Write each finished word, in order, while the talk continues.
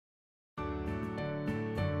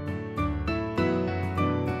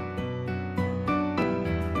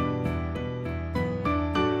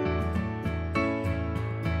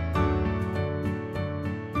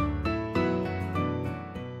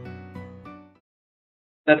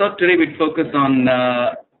I thought today we'd focus on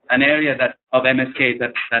an area of MSK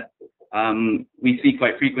that we see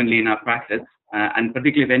quite frequently in our practice, and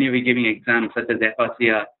particularly if any of you giving exams such as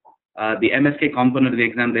FRCR, the MSK component of the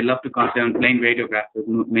exam, they love to concentrate on plain radiographs, as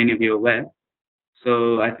many of you are aware.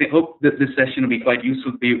 So I hope that this session will be quite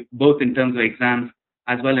useful for you, both in terms of exams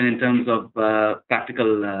as well as in terms of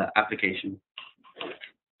practical application.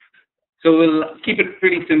 So we'll keep it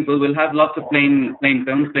pretty simple. We'll have lots of plain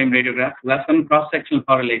films, plain radiographs. We'll have some cross-sectional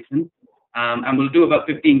correlation, and we'll do about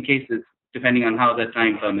 15 cases, depending on how the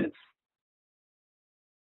time permits.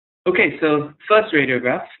 Okay, so first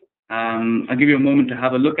radiograph. I'll give you a moment to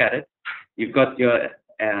have a look at it. You've got your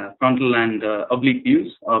frontal and oblique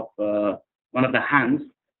views of one of the hands,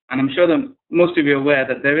 and I'm sure that most of you are aware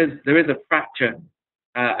that there is a fracture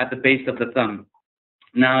at the base of the thumb.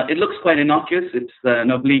 Now, it looks quite innocuous. It's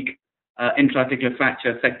an oblique intra-articular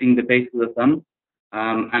fracture affecting the base of the thumb,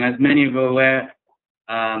 and as many of you are aware,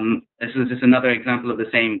 this is just another example of the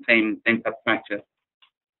same type of fracture.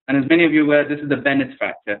 And as many of you are aware, this is the Bennett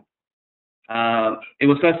fracture. It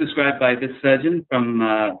was first described by this surgeon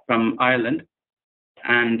from Ireland,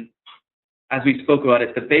 and as we spoke about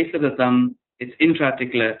it, the base of the thumb, it's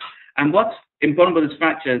intra-articular, and what's important about this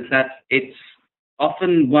fracture is that it's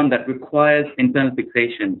often one that requires internal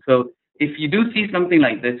fixation. So if you do see something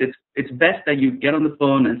like this, it's best that you get on the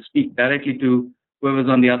phone and speak directly to whoever's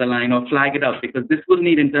on the other line, or flag it out, because this will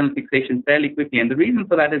need internal fixation fairly quickly. And the reason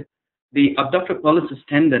for that is the abductor pollicis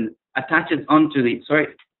tendon attaches onto the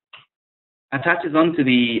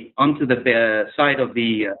side of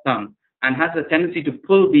the thumb and has a tendency to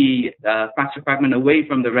pull the fracture fragment away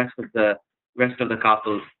from the rest of the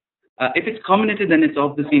carpals. If it's comminuted, then it's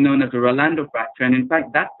obviously known as a Rolando fracture, and in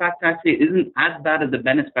fact, that fracture actually isn't as bad as the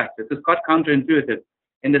Bennett fracture. So it's quite counterintuitive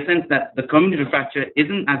in the sense that the comminuted fracture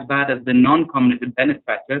isn't as bad as the non-comminuted Bennett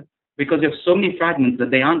fracture, because you have so many fragments that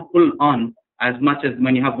they aren't pulled on as much as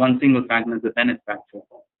when you have one single fragment of the Bennett fracture.